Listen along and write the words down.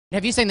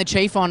Have you seen the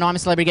Chief on I'm a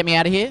Celebrity, Get Me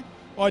Out of Here?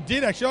 I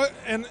did actually,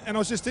 and I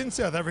was just in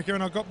South Africa,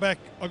 and I got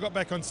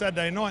back on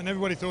Saturday night, and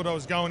everybody thought I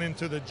was going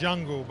into the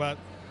jungle, but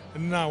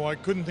no, I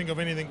couldn't think of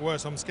anything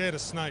worse. I'm scared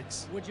of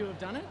snakes. Would you have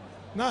done it?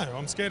 No,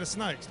 I'm scared of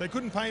snakes. They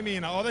couldn't pay me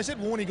they said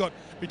Warney got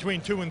between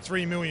 $2 and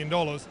 $3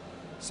 million.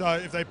 So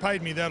if they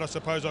paid me that, I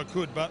suppose I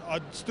could, but I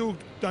still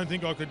don't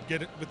think I could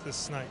get it with the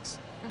snakes.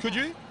 Could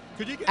you?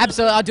 Could you get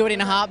Absolutely, I'll do it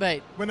in a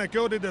heartbeat. When that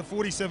girl did the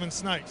 47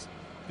 snakes,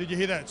 did you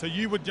hear that? So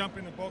you would jump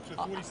in a box with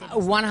 47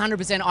 snakes?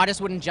 100%. I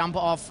just wouldn't jump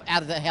off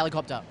out of the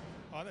helicopter.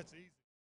 Oh, that's easy.